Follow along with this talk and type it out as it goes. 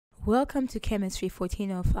Welcome to Chemistry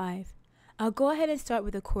 1405. I'll go ahead and start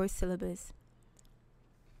with the course syllabus.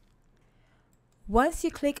 Once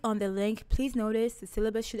you click on the link, please notice the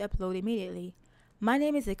syllabus should upload immediately. My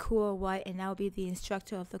name is Akua White and I'll be the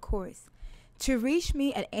instructor of the course. To reach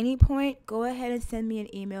me at any point, go ahead and send me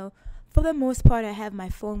an email. For the most part, I have my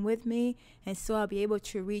phone with me, and so I'll be able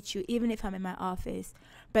to reach you even if I'm in my office.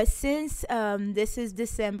 But since this is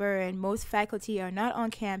December and most faculty are not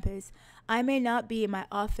on campus, I may not be in my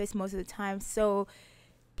office most of the time, so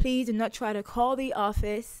please do not try to call the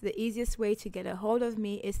office. The easiest way to get a hold of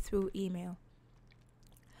me is through email.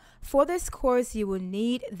 For this course, you will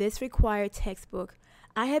need this required textbook.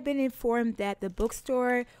 I have been informed that the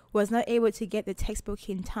bookstore was not able to get the textbook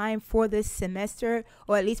in time for this semester,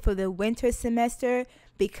 or at least for the winter semester,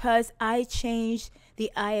 because I changed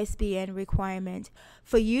the ISBN requirement.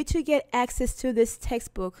 For you to get access to this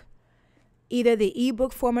textbook, either the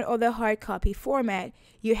ebook format or the hard copy format,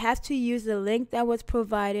 you have to use the link that was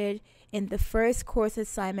provided in the first course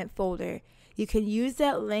assignment folder. You can use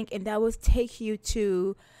that link and that will take you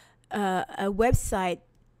to a website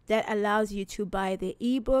that allows you to buy the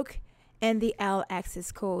ebook and the OWL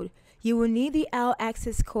access code. You will need the OWL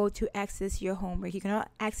access code to access your homework. You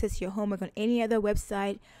cannot access your homework on any other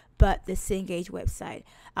website but the Cengage website.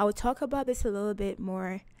 I will talk about this a little bit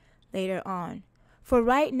more later on. For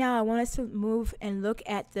right now, I want us to move and look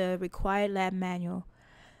at the required lab manual.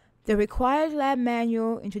 The required lab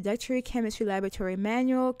manual, Introductory Chemistry Laboratory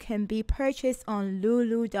Manual, can be purchased on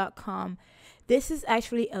lulu.com. This is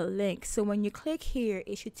actually a link, so when you click here,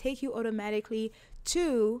 it should take you automatically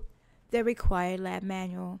to the required lab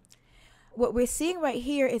manual. What we're seeing right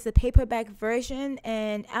here is a paperback version,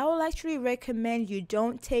 and I will actually recommend you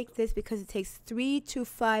don't take this because it takes 3 to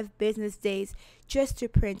 5 business days just to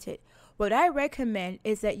print it. What I recommend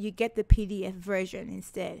is that you get the PDF version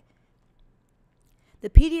instead. The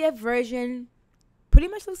PDF version pretty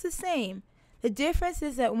much looks the same. The difference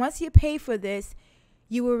is that once you pay for this,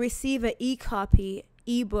 you will receive an e-copy,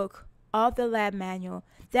 ebook of the lab manual.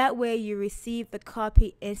 That way you receive the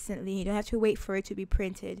copy instantly. You don't have to wait for it to be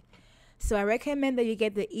printed. So I recommend that you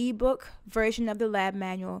get the ebook version of the lab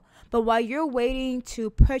manual. But while you're waiting to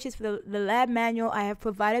purchase the lab manual, I have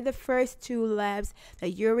provided the first 2 labs that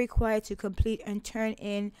you're required to complete and turn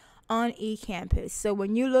in on eCampus. So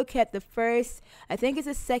when you look at the first, I think it's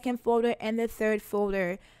the second folder and the third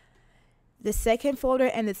folder, the second folder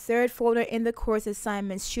and the third folder in the course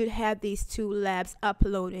assignments should have these 2 labs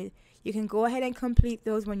uploaded. You can go ahead and complete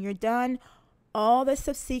those when you're done. All the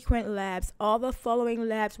subsequent labs, all the following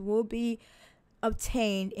labs will be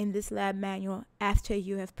obtained in this lab manual after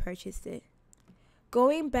you have purchased it.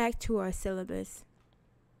 Going back to our syllabus.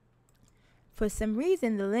 For some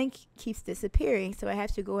reason, the link keeps disappearing, so I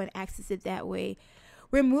have to go and access it that way.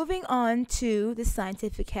 We're moving on to the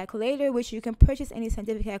scientific calculator, which you can purchase any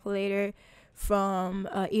scientific calculator from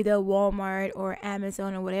either Walmart or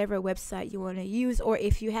Amazon or whatever website you want to use. Or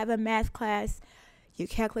if you have a math class, your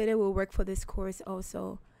calculator will work for this course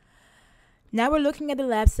also. Now we're looking at the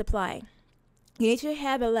lab supply. You need to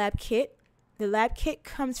have a lab kit. The lab kit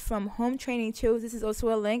comes from Home Training Tools. This is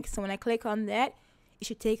also a link, so when I click on that, it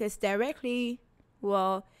should take us directly,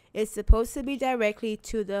 well, it's supposed to be directly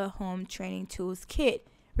to the Home Training Tools kit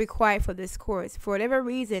required for this course. For whatever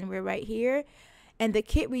reason, we're right here, and the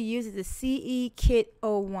kit we use is the CE Kit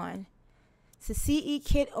 01. So CE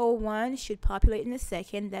Kit 01 should populate in a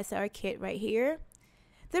second. That's our kit right here.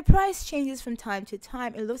 The price changes from time to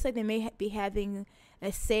time. It looks like they may be having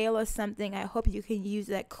a sale or something. I hope you can use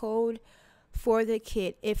that code for the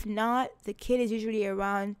kit. If not, the kit is usually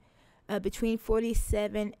around between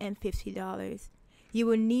 $47 and $50. You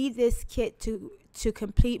will need this kit to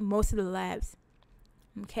complete most of the labs.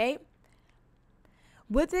 Okay?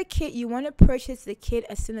 With the kit, you want to purchase the kit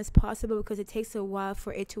as soon as possible because it takes a while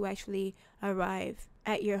for it to actually arrive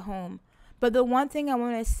at your home. But the one thing I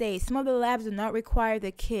want to say, some of the labs do not require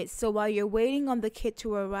the kit. So while you're waiting on the kit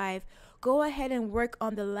to arrive, go ahead and work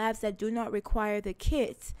on the labs that do not require the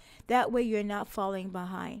kits. That way you're not falling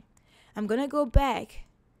behind. I'm going to go back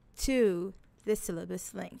to the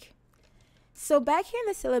syllabus link. So back here in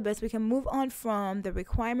the syllabus, we can move on from the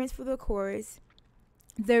requirements for the course.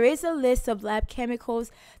 There is a list of lab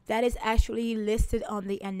chemicals that is actually listed on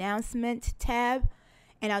the announcement tab,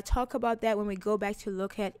 and I'll talk about that when we go back to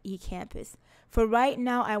look at eCampus. For right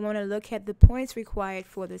now, I want to look at the points required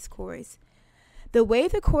for this course. The way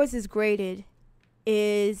the course is graded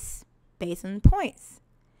is based on points,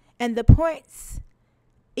 and the points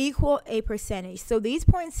equal a percentage. So these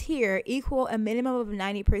points here equal a minimum of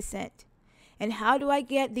 90%. And how do I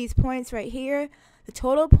get these points right here? The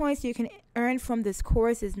total points you can earn from this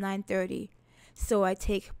course is 930. So I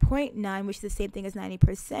take 0.9, which is the same thing as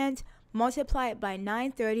 90%, multiply it by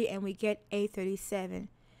 930, and we get 837.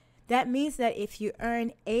 That means that if you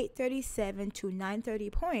earn 837 to 930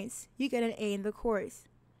 points, you get an A in the course.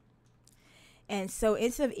 And so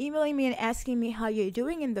instead of emailing me and asking me how you're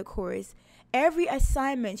doing in the course, every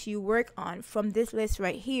assignment you work on from this list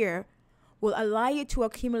right here will allow you to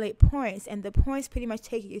accumulate points, and the points pretty much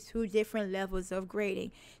take you through different levels of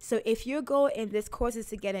grading. So if your goal in this course is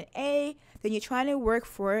to get an A, then you're trying to work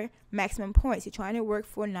for maximum points. You're trying to work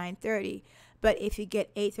for 930. But if you get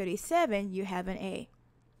 837, you have an A.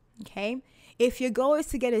 Okay? If your goal is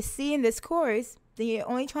to get a C in this course, then you're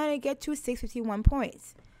only trying to get to 651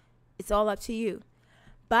 points. It's all up to you.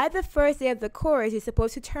 By the first day of the course, you're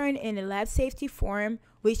supposed to turn in a lab safety form,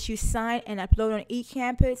 which you sign and upload on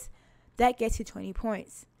eCampus. That gets you 20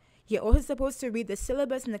 points. You're also supposed to read the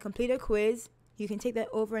syllabus and complete a quiz. You can take that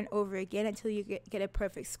over and over again until you get a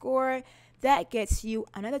perfect score. That gets you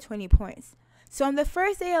another 20 points. So on the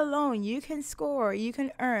first day alone, you can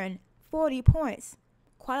earn 40 points.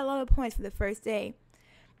 Quite a lot of points for the first day.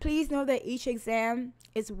 Please know that each exam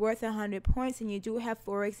is worth 100 points, and you do have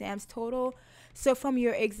 4 exams total. So from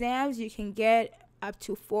your exams, you can get up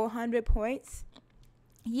to 400 points.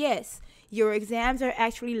 Yes, your exams are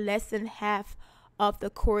actually less than half of the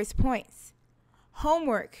course points.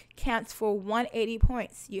 Homework counts for 180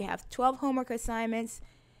 points. You have 12 homework assignments,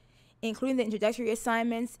 including the introductory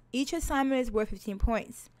assignments. Each assignment is worth 15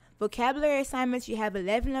 points. Vocabulary assignments, you have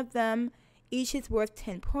 11 of them. Each is worth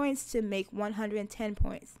 10 points to make 110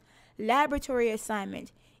 points. Laboratory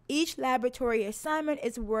assignment. Each laboratory assignment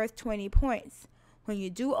is worth 20 points. When you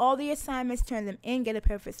do all the assignments, turn them in, get a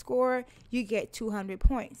perfect score, you get 200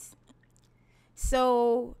 points.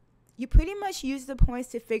 So you pretty much use the points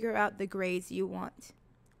to figure out the grades you want.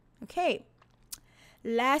 Okay.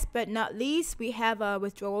 Last but not least, we have a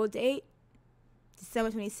withdrawal date,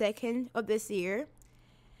 December 22nd of this year.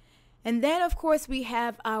 And then, of course, we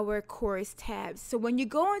have our course tabs. So when you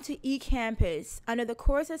go into eCampus, under the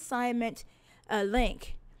course assignment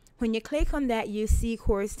link, when you click on that, you see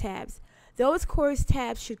course tabs. Those course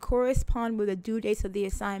tabs should correspond with the due dates of the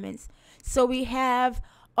assignments. So we have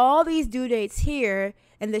all these due dates here,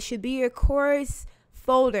 and there should be your course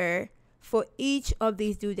folder for each of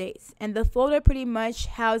these due dates. And the folder pretty much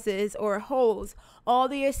houses or holds all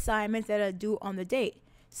the assignments that are due on the date.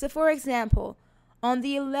 So for example, on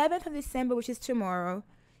the 11th of December, which is tomorrow,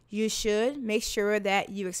 you should make sure that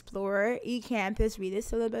you explore eCampus, read the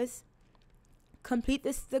syllabus, complete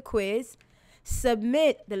the quiz,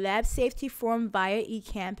 submit the lab safety form via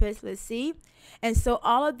eCampus. Let's see. And so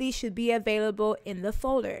all of these should be available in the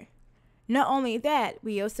folder. Not only that,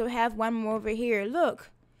 we also have one more over here.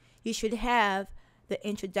 Look, you should have the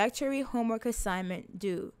introductory homework assignment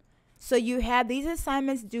due. So you have these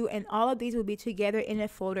assignments due, and all of these will be together in a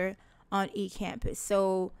folder on eCampus.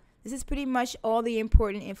 So this is pretty much all the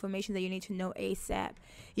important information that you need to know ASAP.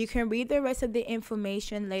 You can read the rest of the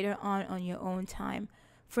information later on your own time.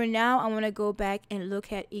 For now, I want to go back and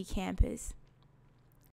look at eCampus.